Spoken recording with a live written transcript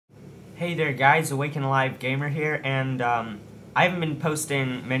Hey there guys, Awaken Alive Gamer here, and I haven't been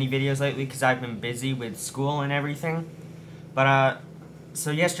posting many videos lately because I've been busy with school and everything. But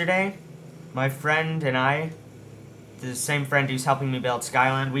so yesterday, my friend and I, the same friend who's helping me build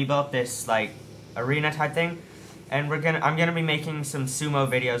Skyland, we built this like arena type thing, and I'm gonna be making some sumo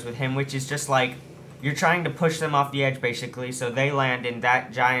videos with him, which is just like you're trying to push them off the edge basically, so they land in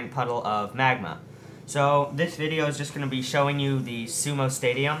that giant puddle of magma. So this video is just gonna be showing you the sumo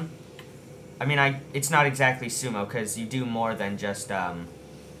stadium. I mean, it's not exactly sumo because you do more than just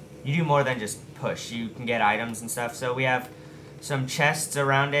push. You can get items and stuff. So we have some chests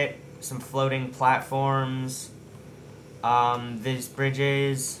around it, some floating platforms, these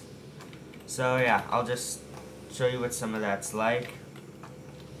bridges. So yeah, I'll just show you what some of that's like.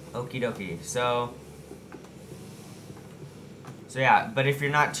 Okie dokie. So yeah, but if you're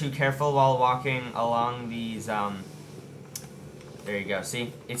not too careful while walking along these, there you go.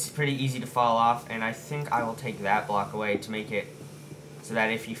 See, it's pretty easy to fall off, and I think I will take that block away to make it so that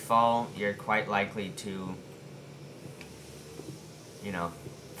if you fall, you're quite likely to, you know,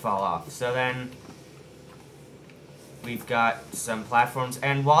 fall off. So then we've got some platforms,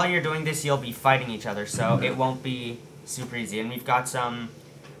 and while you're doing this, you'll be fighting each other, so it won't be super easy. And we've got some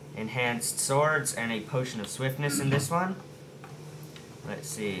enhanced swords and a potion of swiftness in this one. Let's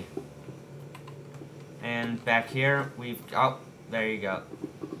see. And back here, oh, there you go.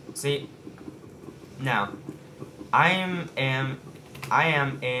 See, now, I am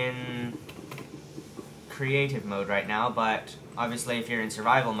in creative mode right now, but obviously if you're in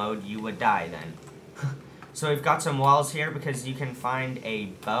survival mode, you would die then. So we've got some walls here because you can find a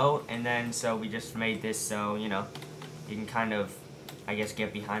bow, and then so we just made this so, you know, you can kind of, I guess,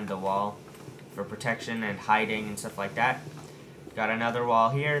 get behind the wall for protection and hiding and stuff like that. Got another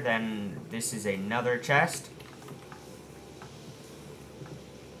wall here, then this is another chest.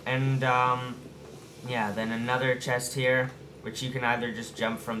 And, yeah, then another chest here, which you can either just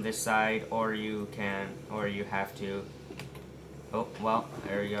jump from this side, or you have to, oh, well,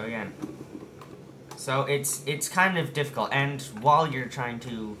 there we go again. So it's kind of difficult, and while you're trying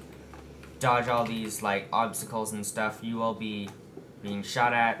to dodge all these, like, obstacles and stuff, you will be being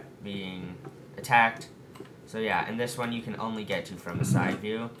shot at, being attacked. So yeah, and this one you can only get to from a side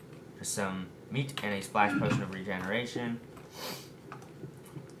view. Just some meat and a splash potion of regeneration.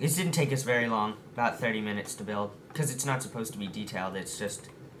 This didn't take us very long, about 30 minutes to build, because it's not supposed to be detailed, it's just,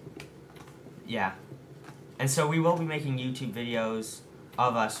 yeah. And so we will be making YouTube videos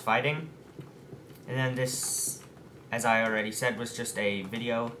of us fighting, and then this, as I already said, was just a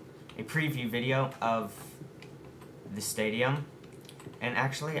video, a preview video of the stadium. And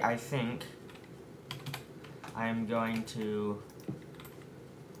actually, I think I'm going to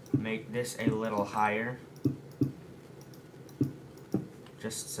make this a little higher,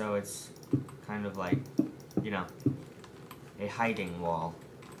 just so it's kind of like, you know, a hiding wall.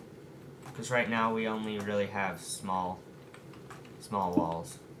 Because right now we only really have small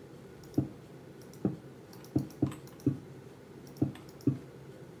walls.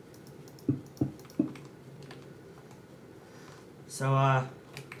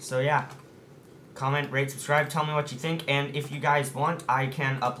 So yeah. Comment, rate, subscribe, tell me what you think, and if you guys want, I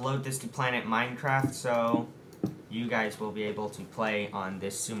can upload this to Planet Minecraft, so you guys will be able to play on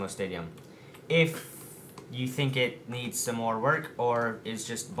this sumo stadium. If you think it needs some more work, or is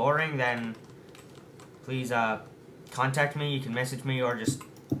just boring, then please contact me. You can message me, or just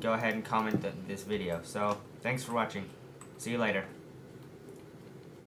go ahead and comment this video. So, thanks for watching. See you later.